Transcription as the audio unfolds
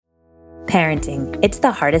Parenting, it's the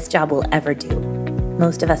hardest job we'll ever do.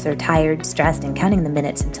 Most of us are tired, stressed, and counting the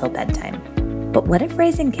minutes until bedtime. But what if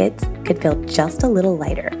raising kids could feel just a little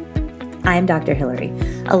lighter? I'm Dr. Hillary,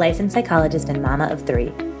 a licensed psychologist and mama of 3.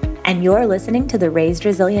 And you're listening to the Raised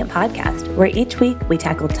Resilient podcast, where each week we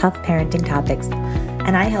tackle tough parenting topics,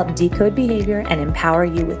 and I help decode behavior and empower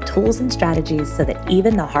you with tools and strategies so that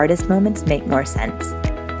even the hardest moments make more sense.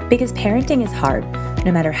 Because parenting is hard,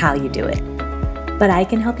 no matter how you do it. But I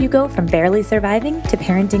can help you go from barely surviving to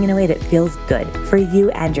parenting in a way that feels good for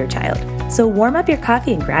you and your child. So warm up your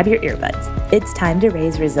coffee and grab your earbuds. It's time to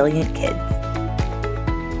raise resilient kids.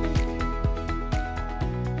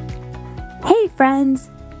 Hey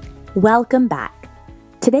friends, welcome back.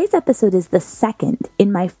 Today's episode is the second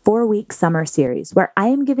in my 4-week summer series where I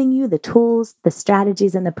am giving you the tools, the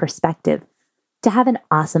strategies, and the perspective to have an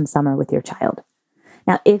awesome summer with your child.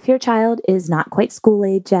 Now, if your child is not quite school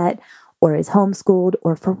age yet, or is homeschooled,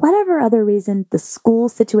 or for whatever other reason, the school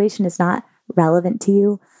situation is not relevant to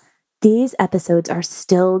you, these episodes are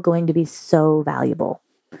still going to be so valuable.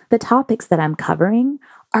 The topics that I'm covering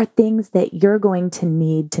are things that you're going to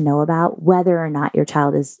need to know about whether or not your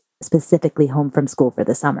child is specifically home from school for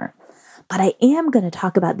the summer. But I am going to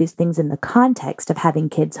talk about these things in the context of having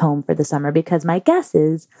kids home for the summer because my guess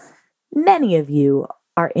is many of you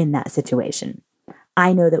are in that situation.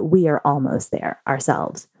 I know that we are almost there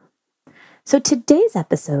ourselves. So today's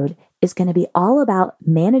episode is going to be all about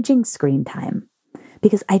managing screen time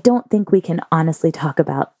because I don't think we can honestly talk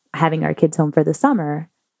about having our kids home for the summer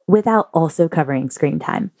without also covering screen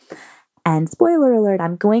time. And spoiler alert,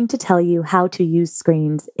 I'm going to tell you how to use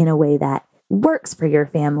screens in a way that works for your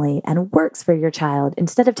family and works for your child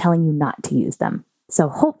instead of telling you not to use them. So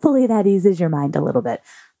hopefully that eases your mind a little bit.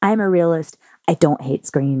 I'm a realist. I don't hate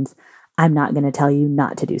screens. I'm not going to tell you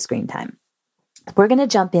not to do screen time. We're going to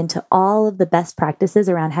jump into all of the best practices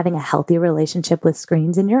around having a healthy relationship with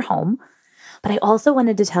screens in your home. But I also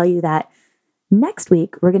wanted to tell you that next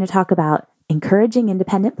week, we're going to talk about encouraging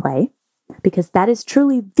independent play, because that is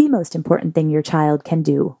truly the most important thing your child can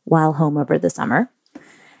do while home over the summer.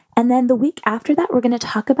 And then the week after that, we're going to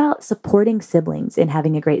talk about supporting siblings in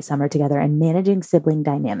having a great summer together and managing sibling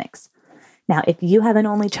dynamics. Now, if you have an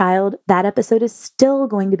only child, that episode is still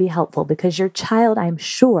going to be helpful because your child, I'm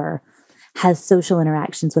sure, has social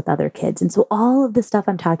interactions with other kids. And so all of the stuff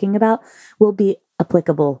I'm talking about will be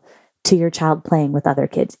applicable to your child playing with other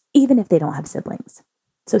kids, even if they don't have siblings.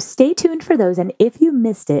 So stay tuned for those. And if you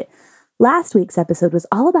missed it, last week's episode was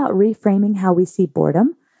all about reframing how we see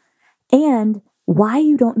boredom and why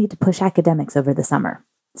you don't need to push academics over the summer.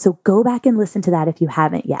 So go back and listen to that if you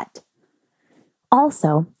haven't yet.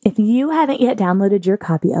 Also, if you haven't yet downloaded your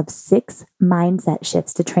copy of 6 Mindset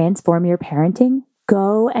Shifts to Transform Your Parenting,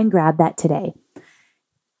 go and grab that today.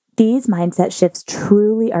 These mindset shifts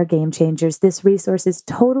truly are game changers. This resource is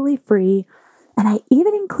totally free. And I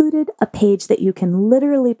even included a page that you can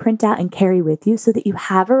literally print out and carry with you so that you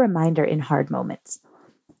have a reminder in hard moments.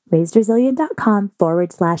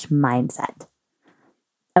 raisedresilient.com/mindset.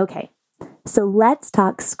 Okay, so let's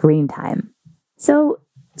talk screen time. So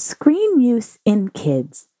screen use in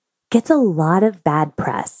kids gets a lot of bad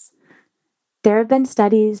press. There have been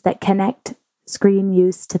studies that connect screen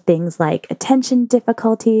use to things like attention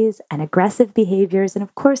difficulties and aggressive behaviors. And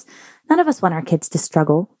of course, none of us want our kids to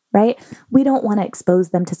struggle, right? We don't want to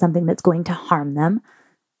expose them to something that's going to harm them.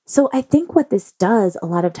 So I think what this does a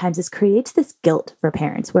lot of times is creates this guilt for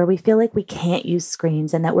parents where we feel like we can't use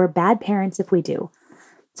screens and that we're bad parents if we do.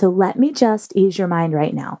 So let me just ease your mind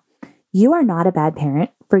right now. You are not a bad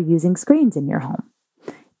parent for using screens in your home.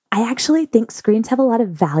 I actually think screens have a lot of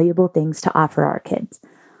valuable things to offer our kids.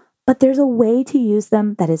 But there's a way to use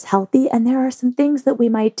them that is healthy, and there are some things that we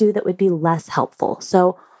might do that would be less helpful.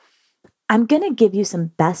 So I'm going to give you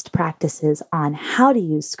some best practices on how to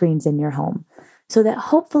use screens in your home so that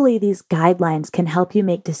hopefully these guidelines can help you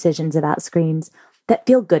make decisions about screens that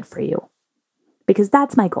feel good for you. Because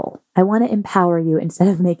that's my goal. I want to empower you instead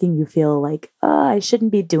of making you feel like, oh, I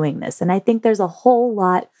shouldn't be doing this. And I think there's a whole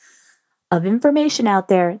lot of information out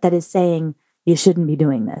there that is saying you shouldn't be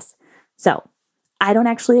doing this. So I don't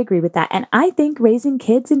actually agree with that. And I think raising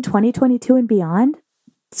kids in 2022 and beyond,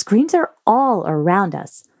 screens are all around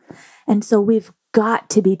us. And so we've got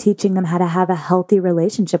to be teaching them how to have a healthy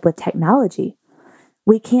relationship with technology.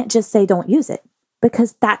 We can't just say don't use it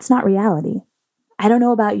because that's not reality. I don't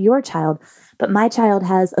know about your child, but my child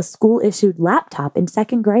has a school-issued laptop in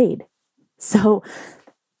 2nd grade. So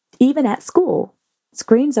even at school,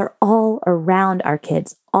 screens are all around our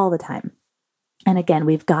kids all the time. And again,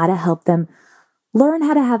 we've got to help them learn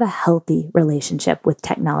how to have a healthy relationship with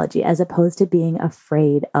technology as opposed to being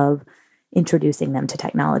afraid of introducing them to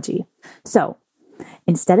technology. So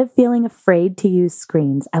instead of feeling afraid to use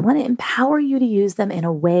screens, I want to empower you to use them in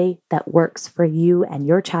a way that works for you and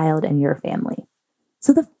your child and your family.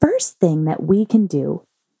 So the first thing that we can do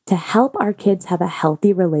to help our kids have a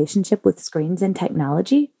healthy relationship with screens and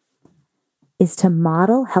technology is to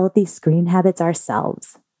model healthy screen habits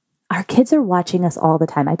ourselves. Our kids are watching us all the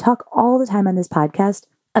time. I talk all the time on this podcast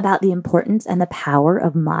about the importance and the power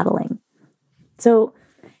of modeling. So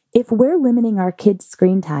if we're limiting our kids'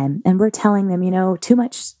 screen time and we're telling them, too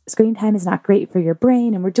much screen time is not great for your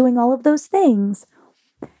brain, and we're doing all of those things,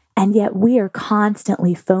 and yet we are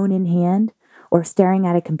constantly phone in hand or staring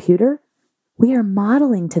at a computer, we are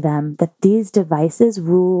modeling to them that these devices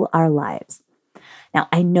rule our lives. Now,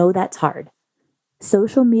 I know that's hard.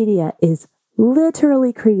 Social media is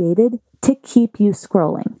literally created to keep you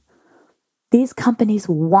scrolling. These companies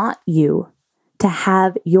want you to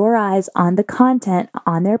have your eyes on the content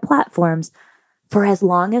on their platforms for as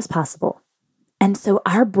long as possible. And so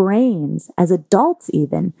our brains, as adults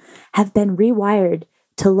even, have been rewired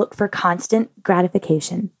to look for constant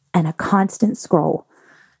gratification and a constant scroll.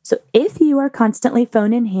 So if you are constantly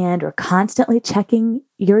phone in hand or constantly checking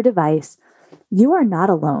your device, you are not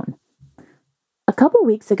alone. A couple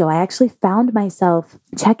weeks ago, I actually found myself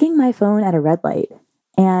checking my phone at a red light.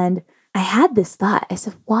 And I had this thought. I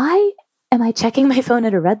said, why am I checking my phone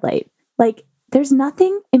at a red light? Like, there's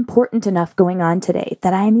nothing important enough going on today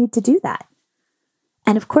that I need to do that.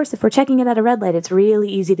 And of course, if we're checking it at a red light, it's really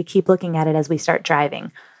easy to keep looking at it as we start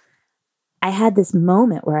driving. I had this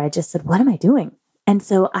moment where I just said, what am I doing? And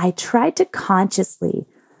so I tried to consciously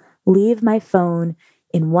leave my phone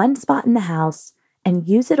in one spot in the house and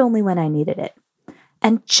use it only when I needed it.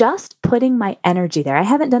 And just putting my energy there. I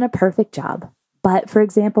haven't done a perfect job, but for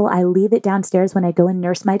example, I leave it downstairs when I go and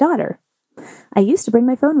nurse my daughter. I used to bring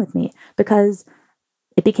my phone with me because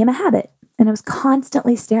it became a habit and I was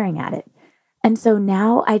constantly staring at it. And so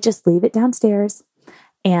now I just leave it downstairs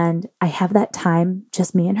and I have that time,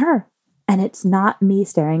 just me and her. And it's not me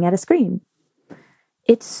staring at a screen.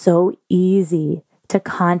 It's so easy to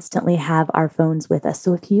constantly have our phones with us.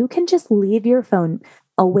 So if you can just leave your phone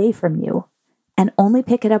away from you and only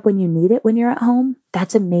pick it up when you need it when you're at home,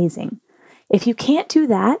 that's amazing. If you can't do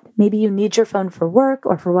that, maybe you need your phone for work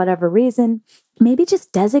or for whatever reason, maybe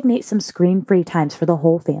just designate some screen-free times for the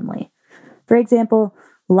whole family. For example,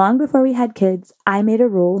 long before we had kids, I made a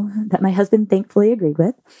rule that my husband thankfully agreed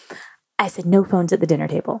with. I said, no phones at the dinner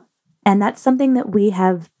table. And that's something that we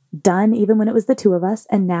have done even when it was the two of us.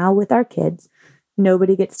 And now with our kids,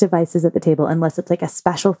 nobody gets devices at the table unless it's like a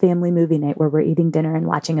special family movie night where we're eating dinner and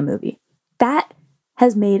watching a movie. That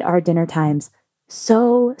has made our dinner times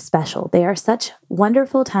so special. They are such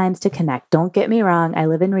wonderful times to connect. Don't get me wrong. I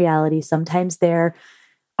live in reality. Sometimes there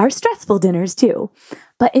are stressful dinners too.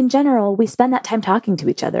 But in general, we spend that time talking to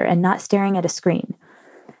each other and not staring at a screen.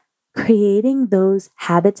 Creating those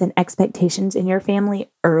habits and expectations in your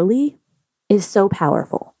family early is so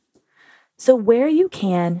powerful. So where you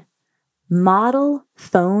can, model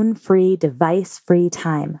phone-free, device-free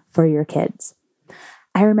time for your kids.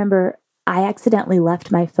 I remember I accidentally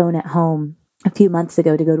left my phone at home a few months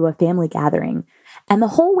ago to go to a family gathering. And the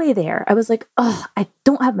whole way there, I was like, oh, I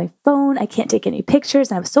don't have my phone. I can't take any pictures.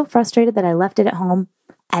 And I was so frustrated that I left it at home.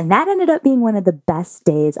 And that ended up being one of the best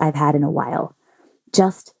days I've had in a while.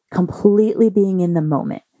 Just completely being in the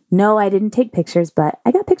moment. No, I didn't take pictures, but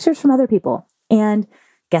I got pictures from other people. And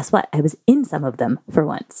guess what? I was in some of them for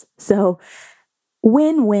once. So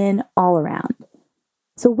win-win all around.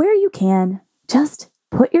 So where you can, just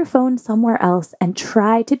put your phone somewhere else and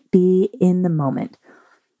try to be in the moment.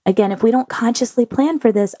 Again, if we don't consciously plan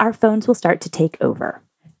for this, our phones will start to take over.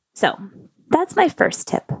 So that's my first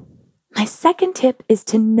tip. My second tip is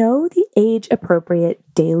to know the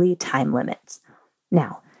age-appropriate daily time limits.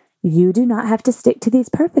 Now, you do not have to stick to these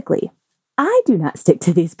perfectly. I do not stick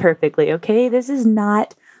to these perfectly, okay? This is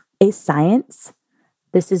not a science.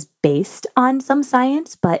 This is based on some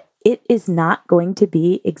science, but it is not going to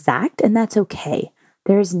be exact, and that's okay.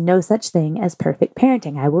 There is no such thing as perfect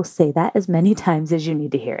parenting. I will say that as many times as you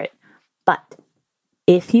need to hear it. But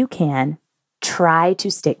if you can, try to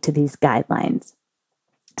stick to these guidelines.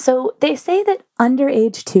 So they say that under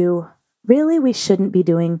age 2, really we shouldn't be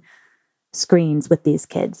doing screens with these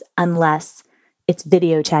kids unless it's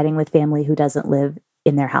video chatting with family who doesn't live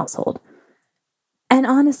in their household. And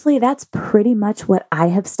honestly, that's pretty much what I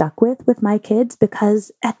have stuck with my kids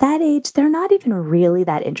because at that age, they're not even really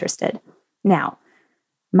that interested. Now,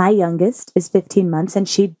 my youngest is 15 months and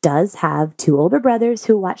she does have 2 older brothers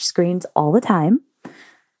who watch screens all the time.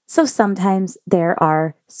 So sometimes there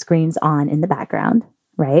are screens on in the background,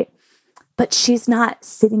 right? but she's not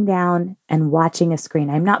sitting down and watching a screen.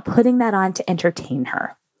 I'm not putting that on to entertain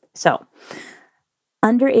her. So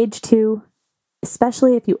under age 2,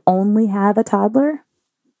 especially if you only have a toddler,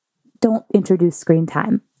 don't introduce screen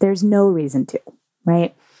time. There's no reason to,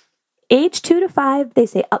 right? Age 2 to 5, they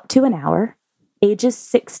say up to an hour. Ages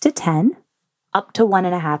 6 to 10, up to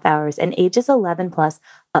 1.5 hours. And ages 11 plus,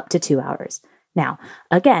 up to 2 hours. Now,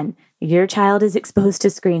 again, your child is exposed to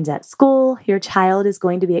screens at school. Your child is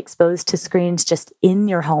going to be exposed to screens just in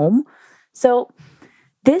your home. So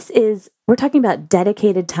we're talking about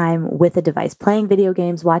dedicated time with a device, playing video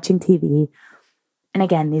games, watching TV. And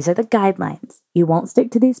again, these are the guidelines. You won't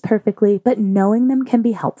stick to these perfectly, but knowing them can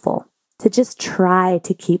be helpful to just try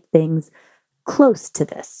to keep things close to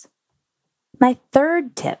this. My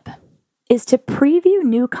third tip is to preview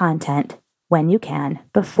new content when you can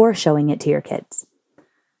before showing it to your kids.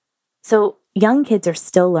 So young kids are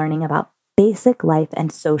still learning about basic life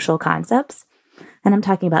and social concepts. And I'm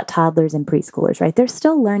talking about toddlers and preschoolers, right? They're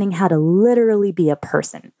still learning how to literally be a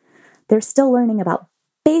person. They're still learning about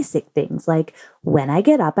basic things like when I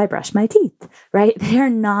get up, I brush my teeth, right? They're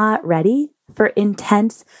not ready for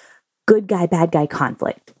intense good guy, bad guy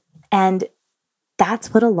conflict. And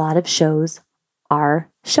that's what a lot of shows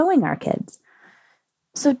are showing our kids.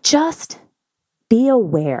 So just be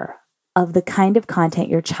aware of the kind of content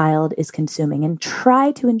your child is consuming and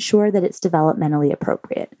try to ensure that it's developmentally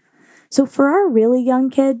appropriate. So for our really young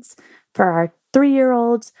kids, for our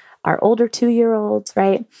 3-year-olds, our older 2-year-olds,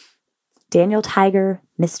 right? Daniel Tiger,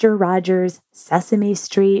 Mr. Rogers, Sesame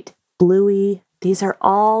Street, Bluey, these are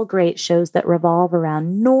all great shows that revolve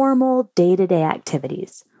around normal day-to-day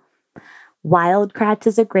activities. Wild Kratts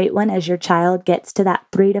is a great one as your child gets to that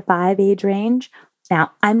 3 to 5 age range.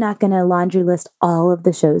 Now, I'm not going to laundry list all of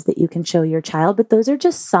the shows that you can show your child, but those are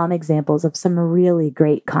just some examples of some really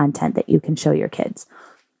great content that you can show your kids.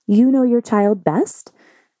 You know your child best,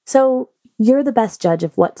 so you're the best judge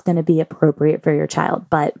of what's going to be appropriate for your child.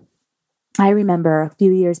 But I remember a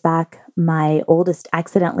few years back, my oldest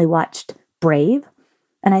accidentally watched Brave.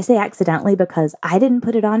 And I say accidentally because I didn't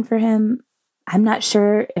put it on for him. I'm not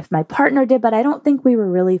sure if my partner did, but I don't think we were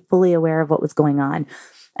really fully aware of what was going on.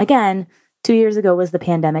 Again, 2 years ago was the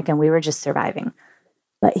pandemic and we were just surviving.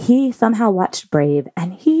 But he somehow watched Brave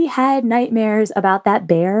and he had nightmares about that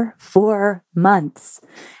bear for months.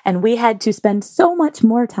 And we had to spend so much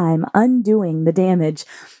more time undoing the damage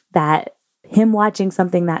that him watching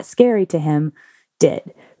something that scary to him did,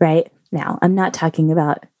 right? Now, I'm not talking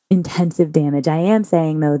about intensive damage. I am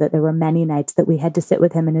saying, though, that there were many nights that we had to sit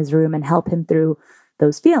with him in his room and help him through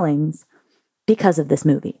those feelings because of this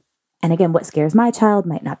movie. And again, what scares my child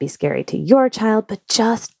might not be scary to your child, but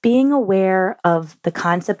just being aware of the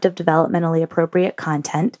concept of developmentally appropriate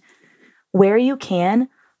content, where you can,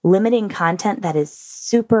 limiting content that is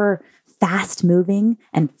super fast moving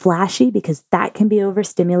and flashy because that can be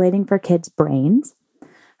overstimulating for kids' brains,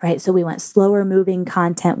 right? So we want slower moving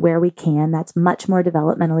content where we can. That's much more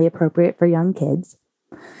developmentally appropriate for young kids.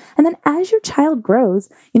 And then as your child grows,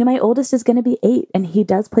 my oldest is going to be 8 and he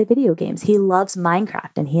does play video games. He loves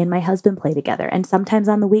Minecraft and he and my husband play together. And sometimes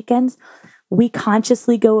on the weekends, we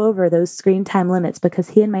consciously go over those screen time limits because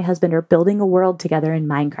he and my husband are building a world together in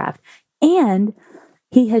Minecraft. And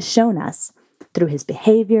he has shown us through his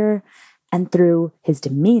behavior and through his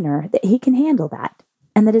demeanor that he can handle that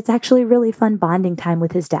and that it's actually really fun bonding time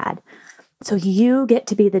with his dad. So you get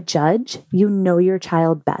to be the judge. You know your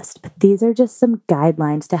child best, but these are just some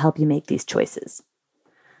guidelines to help you make these choices.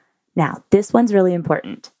 Now, this one's really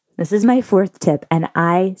important. This is my 4th tip, and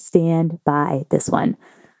I stand by this one.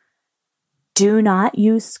 Do not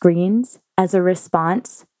use screens as a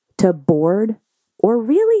response to bored or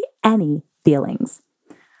really any feelings.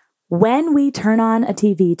 When we turn on a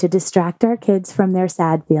TV to distract our kids from their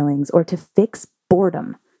sad feelings or to fix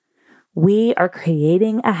boredom, we are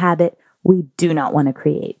creating a habit we do not want to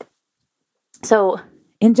create. So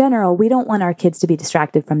in general, we don't want our kids to be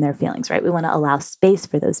distracted from their feelings, right? We want to allow space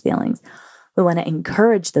for those feelings. We want to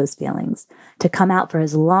encourage those feelings to come out for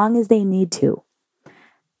as long as they need to.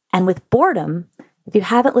 And with boredom, if you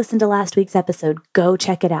haven't listened to last week's episode, go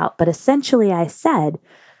check it out. But essentially, I said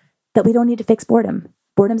that we don't need to fix boredom.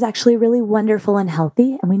 Boredom's actually really wonderful and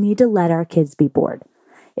healthy, and we need to let our kids be bored.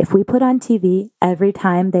 If we put on TV every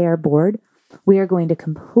time they are bored, we are going to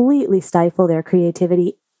completely stifle their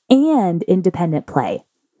creativity and independent play.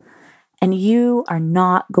 And you are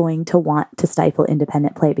not going to want to stifle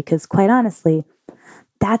independent play because, quite honestly,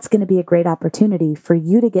 that's going to be a great opportunity for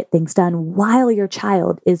you to get things done while your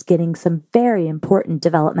child is getting some very important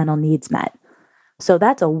developmental needs met. So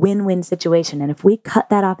that's a win-win situation. And if we cut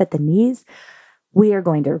that off at the knees, we are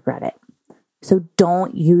going to regret it. So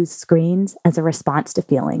don't use screens as a response to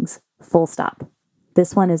feelings. Full stop.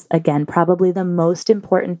 This one is, again, probably the most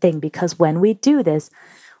important thing, because when we do this,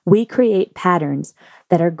 we create patterns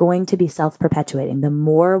that are going to be self-perpetuating. The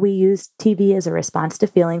more we use TV as a response to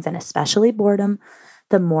feelings, and especially boredom,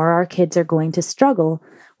 the more our kids are going to struggle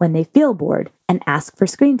when they feel bored and ask for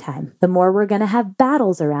screen time. The more we're going to have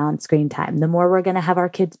battles around screen time. The more we're going to have our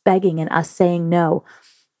kids begging and us saying no,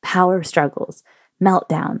 power struggles,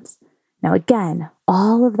 meltdowns. Now, again,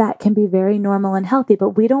 all of that can be very normal and healthy,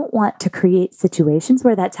 but we don't want to create situations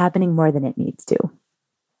where that's happening more than it needs to.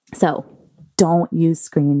 So don't use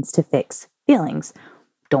screens to fix feelings.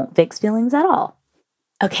 Don't fix feelings at all.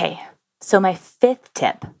 Okay, so my fifth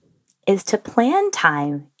tip is to plan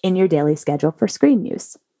time in your daily schedule for screen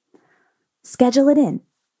use. Schedule it in.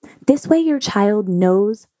 This way your child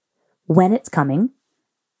knows when it's coming,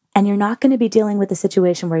 and you're not going to be dealing with a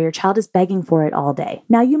situation where your child is begging for it all day.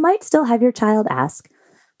 Now, you might still have your child ask,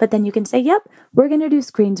 but then you can say, yep, we're going to do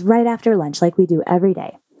screens right after lunch like we do every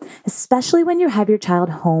day. Especially when you have your child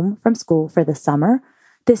home from school for the summer,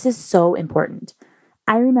 this is so important.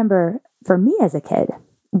 I remember for me as a kid,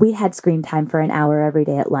 we had screen time for an hour every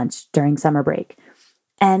day at lunch during summer break.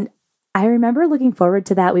 And I remember looking forward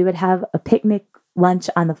to that. We would have a picnic lunch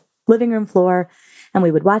on the living room floor, and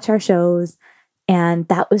we would watch our shows. And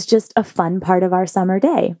that was just a fun part of our summer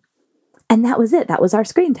day. And that was it. That was our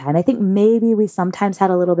screen time. I think maybe we sometimes had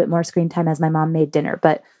a little bit more screen time as my mom made dinner,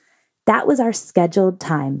 but that was our scheduled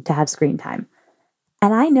time to have screen time.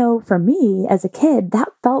 And I know for me as a kid, that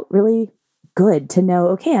felt really good to know,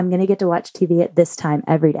 okay, I'm going to get to watch TV at this time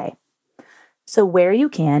every day. So where you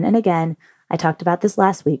can, and again, I talked about this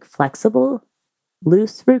last week, flexible,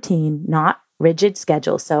 loose routine, not rigid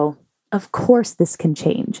schedule. So of course this can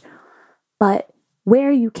change, but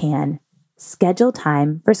where you can, schedule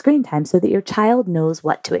time for screen time so that your child knows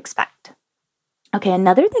what to expect. Okay,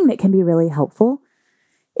 another thing that can be really helpful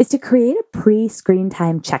is to create a pre-screen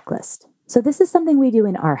time checklist. So this is something we do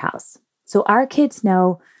in our house. So our kids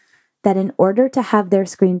know that in order to have their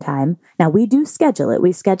screen time, now we do schedule it.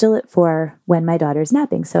 We schedule it for when my daughter's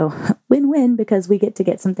napping. So win-win, because we get to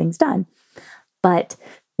get some things done. But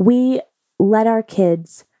we let our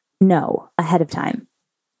kids know ahead of time.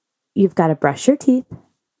 You've got to brush your teeth,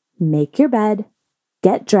 make your bed,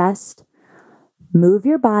 get dressed, move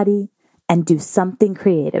your body, and do something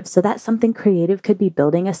creative. So that something creative could be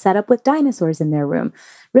building a setup with dinosaurs in their room.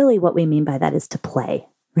 Really what we mean by that is to play,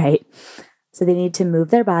 right? So they need to move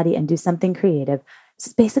their body and do something creative. So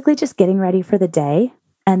it's basically just getting ready for the day,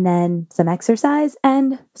 and then some exercise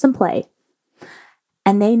and some play.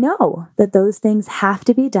 And they know that those things have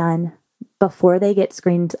to be done before they get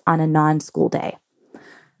screened on a non-school day.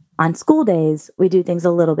 On school days, we do things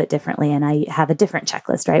a little bit differently, and I have a different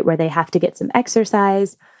checklist, right? Where they have to get some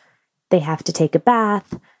exercise, they have to take a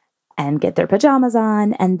bath and get their pajamas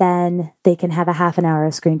on, and then they can have a half an hour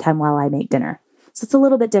of screen time while I make dinner. So it's a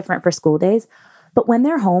little bit different for school days, but when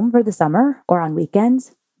they're home for the summer or on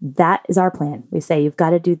weekends, that is our plan. We say, you've got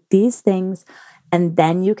to do these things, and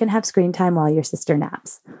then you can have screen time while your sister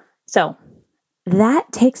naps. So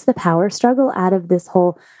that takes the power struggle out of this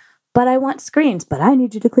whole, but I want screens, but I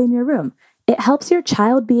need you to clean your room. It helps your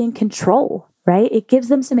child be in control, right? It gives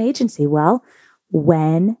them some agency. Well,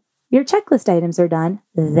 when your checklist items are done,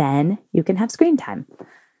 then you can have screen time.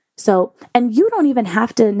 So, and you don't even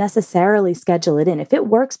have to necessarily schedule it in. If it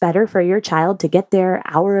works better for your child to get their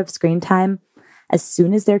hour of screen time as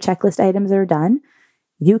soon as their checklist items are done,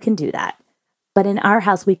 you can do that. But in our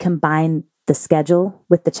house, we combine the schedule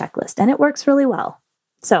with the checklist, and it works really well.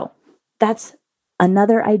 So that's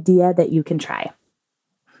another idea that you can try.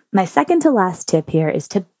 My second to last tip here is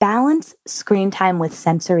to balance screen time with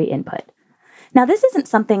sensory input. Now, this isn't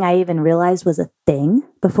something I even realized was a thing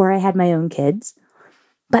before I had my own kids,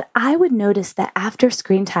 but I would notice that after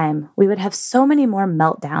screen time, we would have so many more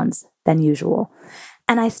meltdowns than usual.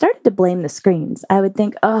 And I started to blame the screens. I would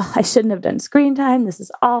think, oh, I shouldn't have done screen time. This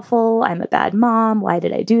is awful. I'm a bad mom. Why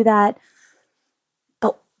did I do that?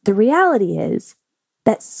 But the reality is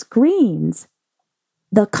that screens,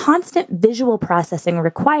 the constant visual processing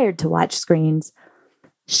required to watch screens,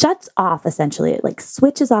 shuts off, essentially. It like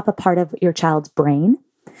switches off a part of your child's brain.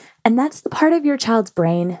 And that's the part of your child's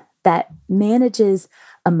brain that manages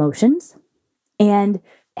emotions and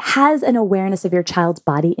has an awareness of your child's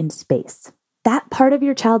body in space. That part of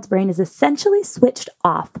your child's brain is essentially switched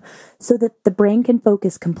off so that the brain can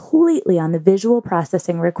focus completely on the visual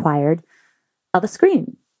processing required of a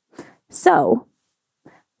screen. So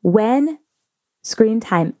when screen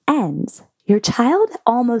time ends, your child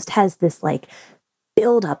almost has this like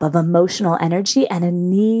buildup of emotional energy and a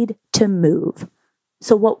need to move.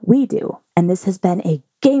 So what we do, and this has been a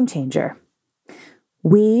game changer.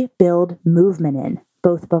 We build movement in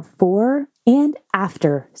both before and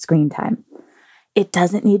after screen time. It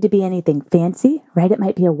doesn't need to be anything fancy, right? It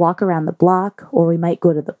might be a walk around the block, or we might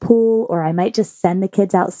go to the pool, or I might just send the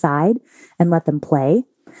kids outside and let them play.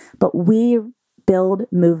 But we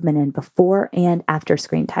build movement in before and after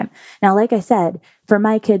screen time. Now, like I said, for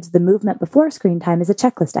my kids, the movement before screen time is a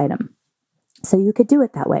checklist item. So you could do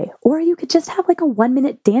it that way. Or you could just have like a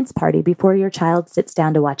 1-minute dance party before your child sits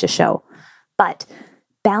down to watch a show. But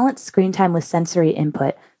balance screen time with sensory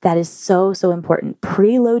input. That is so, so important.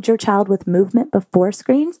 Preload your child with movement before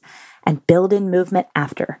screens and build in movement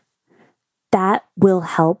after. That will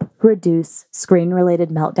help reduce screen-related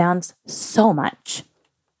meltdowns so much.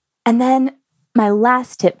 And then my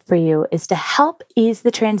last tip for you is to help ease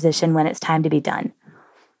the transition when it's time to be done.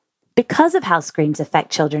 Because of how screens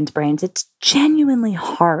affect children's brains, it's genuinely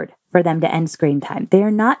hard for them to end screen time. They are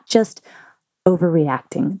not just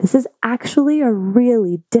overreacting. This is actually a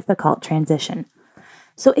really difficult transition.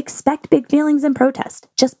 So expect big feelings and protest.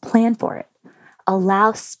 Just plan for it.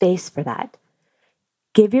 Allow space for that.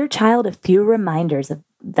 Give your child a few reminders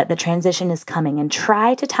that the transition is coming, and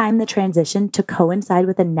try to time the transition to coincide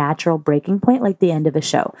with a natural breaking point like the end of a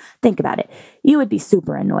show. Think about it. You would be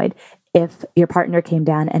super annoyed if your partner came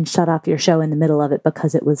down and shut off your show in the middle of it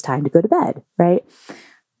because it was time to go to bed, right?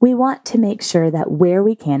 We want to make sure that where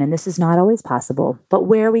we can, and this is not always possible, but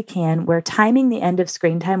where we can, we're timing the end of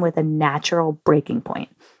screen time with a natural breaking point.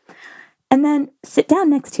 And then sit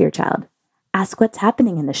down next to your child. Ask what's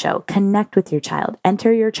happening in the show. Connect with your child.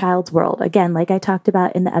 Enter your child's world. Again, like I talked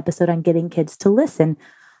about in the episode on getting kids to listen,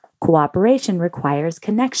 cooperation requires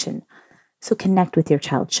connection. So connect with your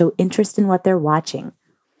child. Show interest in what they're watching.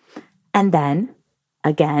 And then,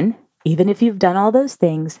 again, even if you've done all those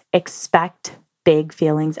things, expect big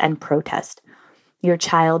feelings and protest. Your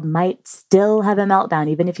child might still have a meltdown,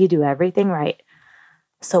 even if you do everything right.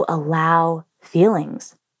 So allow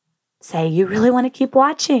feelings. Say, you really want to keep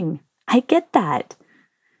watching. I get that.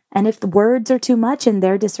 And if the words are too much and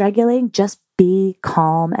they're dysregulating, just be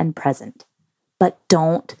calm and present. But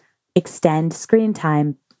don't extend screen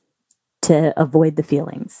time to avoid the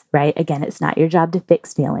feelings, right? Again, it's not your job to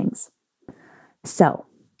fix feelings. So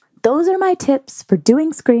those are my tips for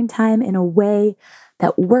doing screen time in a way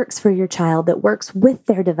that works for your child, that works with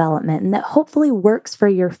their development, and that hopefully works for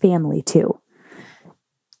your family too.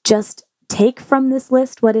 Just take from this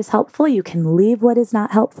list what is helpful. You can leave what is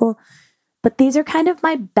not helpful. But these are kind of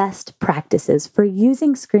my best practices for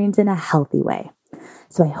using screens in a healthy way.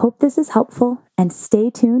 So I hope this is helpful, and stay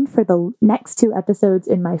tuned for the next 2 episodes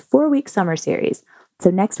in my 4-week summer series. So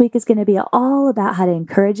next week is going to be all about how to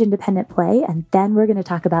encourage independent play, and then we're going to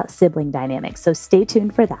talk about sibling dynamics. So stay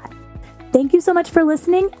tuned for that. Thank you so much for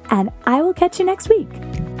listening, and I will catch you next week.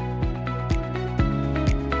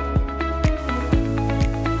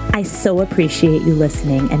 I so appreciate you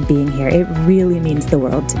listening and being here. It really means the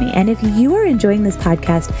world to me. And if you are enjoying this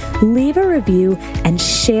podcast, leave a review and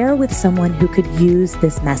share with someone who could use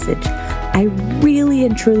this message. I really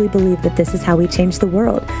and truly believe that this is how we change the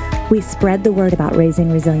world. We spread the word about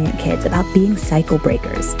raising resilient kids, about being cycle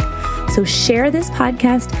breakers. So share this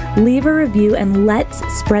podcast, leave a review, and let's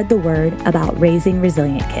spread the word about raising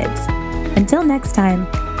resilient kids. Until next time,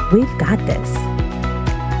 we've got this.